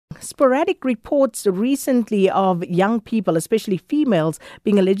sporadic reports recently of young people, especially females,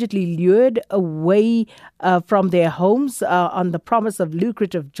 being allegedly lured away from their homes on the promise of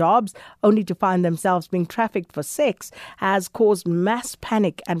lucrative jobs, only to find themselves being trafficked for sex, has caused mass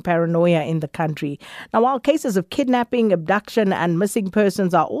panic and paranoia in the country. Now, while cases of kidnapping, abduction, and missing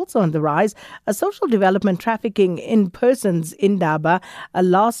persons are also on the rise, a social development trafficking in persons Indaba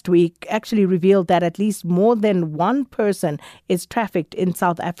last week actually revealed that at least more than one person is trafficked in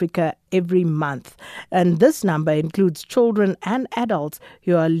South Africa every month. And this number includes children and adults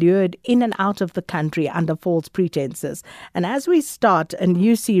who are lured in and out of the country under false pretenses. And as we start a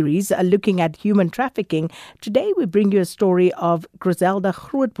new series looking at human trafficking, today we bring you a story of Griselda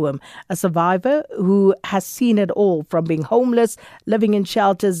Grootboom, a survivor who has seen it all, from being homeless, living in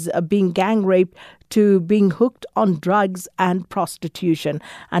shelters, being gang raped, to being hooked on drugs and prostitution.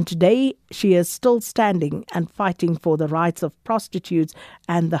 And today she is still standing and fighting for the rights of prostitutes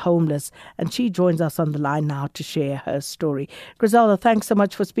and the homeless. And she joins us on the line now to share her story. Griselda, thanks so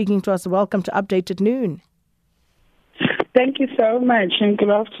much for speaking to us. Welcome to Update at Noon. Thank you so much, and good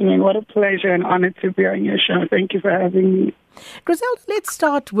afternoon. What a pleasure and honor to be on your show. Thank you for having me. Griselda, let's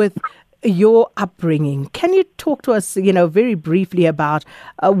start with your upbringing. Can you talk to us, very briefly about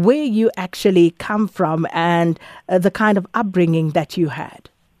where you actually come from and the kind of upbringing that you had?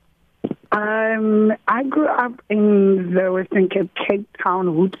 I grew up in the Western Cape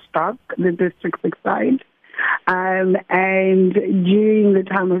Town, Woodstock, the District 6 side. And during the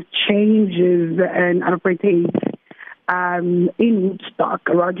time of changes and apartheid in Woodstock,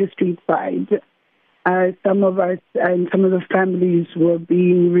 Roger Street side, some of us and some of the families were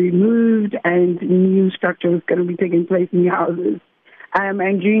being removed, and new structure was going to be taking place in the houses.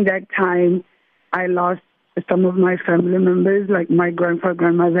 And during that time, I lost some of my family members, like my grandfather,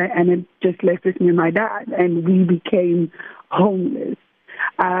 grandmother, and it just left with me and my dad, and we became homeless.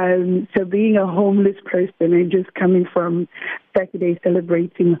 So being a homeless person and just coming from Saturday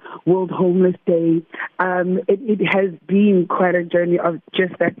celebrating World Homeless Day, it has been quite a journey of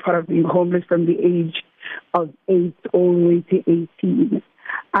just that part of being homeless from the age of 8 all the way to 18.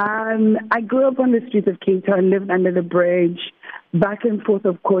 I grew up on the streets of Cape Town, lived under the bridge, back and forth,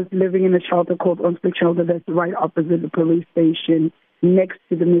 of course, living in a shelter called Onslow Shelter that's right opposite the police station, next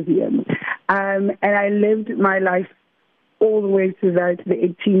to the museum. And I lived my life all the way to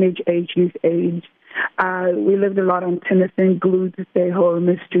the teenage age, youth age. We lived a lot on Tennyson, glued to stay home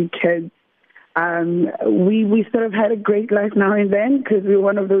as street kids. We sort of had a great life now and then, because we were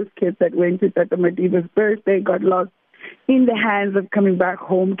one of those kids that went to Tata Madiba's birthday, got lost in the hands of coming back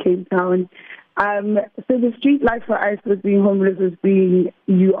home, Cape Town. So the street life for us was being homeless, was being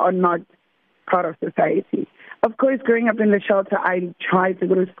you are not part of society. Of course, growing up in the shelter, I tried to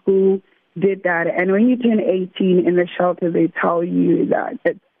go to school, did that. And when you turn 18 in the shelter, they tell you that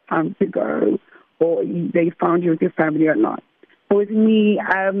it's time to go, or they found you with your family or not. But with me,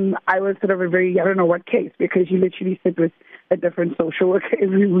 I was sort of a very, I don't know what case, because you literally sit with a different social worker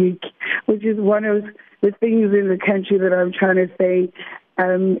every week, which is one of the things in the country that I'm trying to say.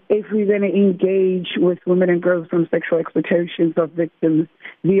 If we're going to engage with women and girls from sexual exploitations of victims,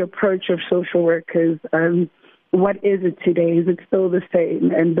 the approach of social workers, what is it today? Is it still the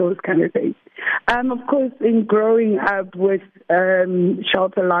same? And those kind of things. Of course, in growing up with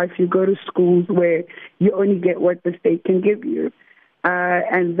shelter life, you go to schools where you only get what the state can give you.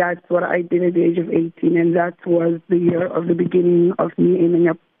 And that's what I did at the age of 18. And that was the year of the beginning of me ending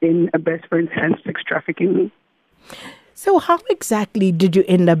up in a best friend's hands, sex trafficking. So how exactly did you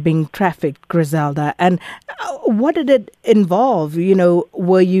end up being trafficked, Griselda? And what did it involve?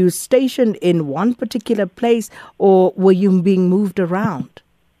 Were you stationed in one particular place, or were you being moved around?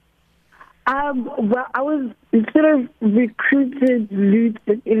 Well, I was sort of recruited, lured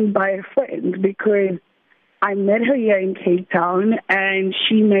in by a friend, because I met her here in Cape Town, and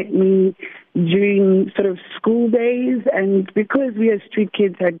she met me during sort of school days. And because we as street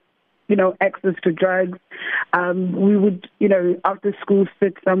kids had access to drugs, we would, after school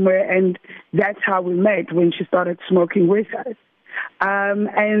sit somewhere, and that's how we met, when she started smoking with us.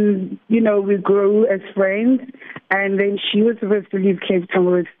 And we grew as friends, and then she was supposed to leave Cape Town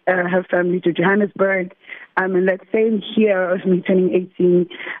with her family to Johannesburg. And that same year of me turning 18,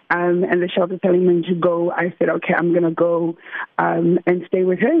 and the shelter telling me to go, I said, okay, I'm going to go and stay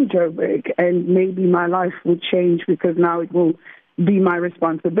with her in Joburg, and maybe my life will change, because now it will be my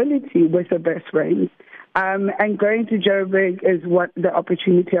responsibility with her best friends. And going to Joburg is what the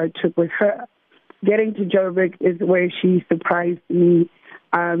opportunity I took with her. Getting to Joburg is where she surprised me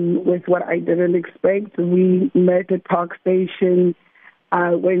with what I didn't expect. We met at Park Station,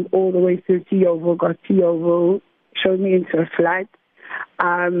 went all the way to Tiovo, got Tiovo, showed me into a flat.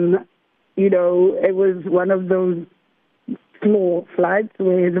 It was one of those floor flights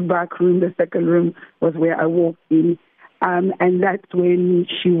where the back room, the second room, was where I walked in. And that's when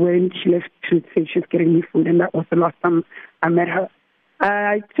she left to say she's getting me food, and that was the last time I met her.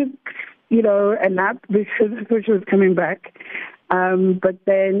 I took, a nap because I thought she was coming back. But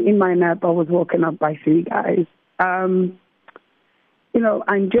then in my nap, I was woken up by 3 guys.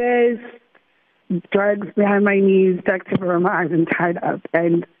 Undressed, drugs behind my knees, duct tape around my eyes and tied up.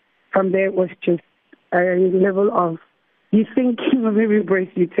 And from there, it was just a level of you thinking of every breath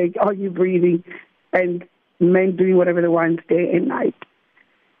you take, are you breathing? And men doing whatever they want day and night.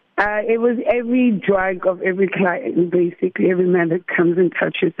 It was every drug of every client, basically. Every man that comes and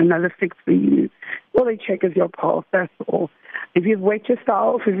touches another fix for you. All they check is your pulse, that's all. If you've wet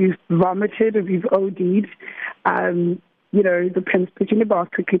yourself, if you've vomited, if you've OD'd, the pimps put you in the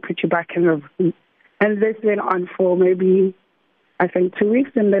bath, quickly put you back in the room. And this went on for maybe, I think, 2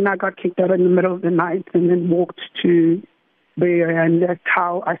 weeks. And then I got kicked out in the middle of the night and then walked to and that's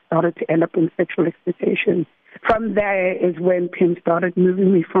how I started to end up in sexual exploitation. From there is when Pim started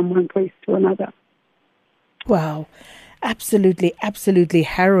moving me from one place to another. Wow. Absolutely, absolutely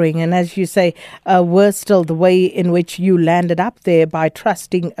harrowing. And as you say, worse still, the way in which you landed up there by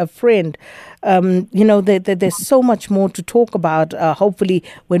trusting a friend. There's so much more to talk about. Hopefully,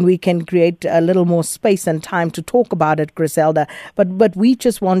 when we can create a little more space and time to talk about it, Griselda. But we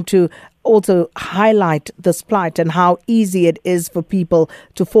just want to also highlight this plight and how easy it is for people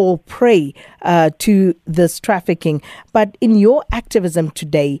to fall prey to this trafficking. But in your activism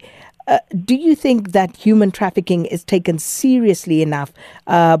today, do you think that human trafficking is taken seriously enough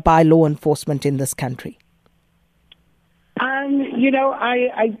by law enforcement in this country? I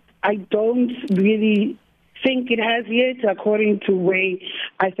don't really think it has yet, according to way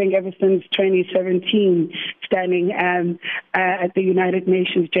I think ever since 2017, standing at the United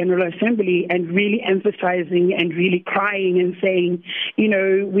Nations General Assembly and really emphasizing and really crying and saying,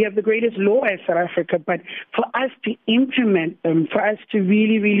 we have the greatest law in South Africa, but for us to implement them, for us to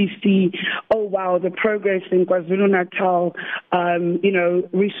really, really see, oh wow, the progress in KwaZulu-Natal,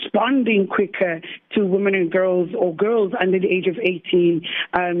 responding quicker to women and girls or girls under the age of 18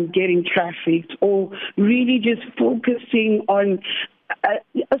 getting trafficked, or really just focusing on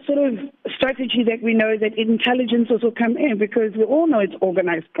a sort of strategy that we know that intelligence also come in, because we all know it's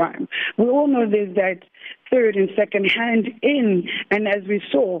organized crime. We all know there's that third and second hand in, and as we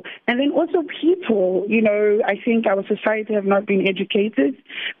saw. And then also people, I think our society have not been educated,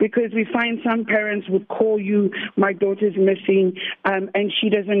 because we find some parents would call you, my daughter's missing, and she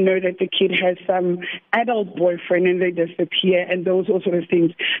doesn't know that the kid has some adult boyfriend and they disappear, and those all sort of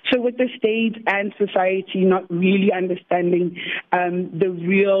things. So with the state and society not really understanding the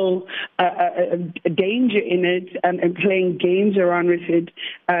real danger in it and playing games around with it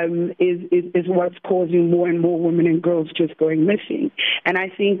is what's causing more and more women and girls just going missing. And I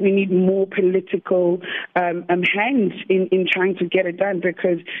think we need more political hands in trying to get it done,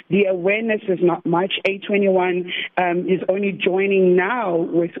 because the awareness is not much. A21 is only joining now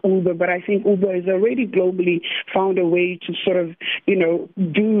with Uber, but I think Uber has already globally found a way to sort of,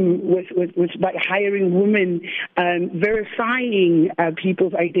 do with by hiring women, verifying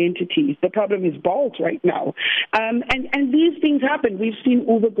people's identities. The problem is Bolt right now. And these things happen. We've seen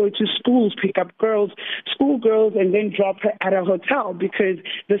Uber go to schools, pick up schoolgirls, and then drop her at a hotel, because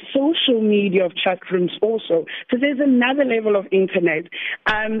the social media of chat rooms also. So there's another level of internet.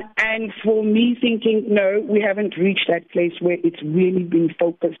 And for me thinking, no, we haven't reached that place where it's really been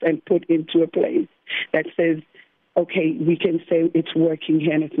focused and put into a place that says, okay, we can say it's working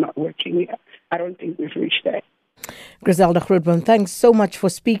here and it's not working here. I don't think we've reached that. Griselda Grootboom, thanks so much for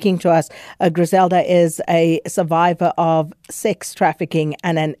speaking to us. Griselda is a survivor of sex trafficking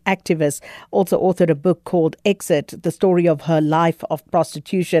and an activist. Also authored a book called Exit, the story of her life of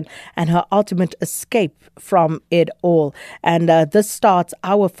prostitution and her ultimate escape from it all. And this starts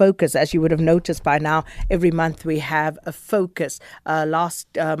our focus. As you would have noticed by now, every month we have a focus. Last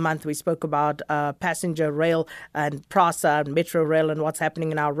month we spoke about passenger rail and PRASA and Metro Rail and what's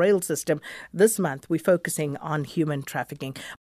happening in our rail system. This month we're focusing on human trafficking.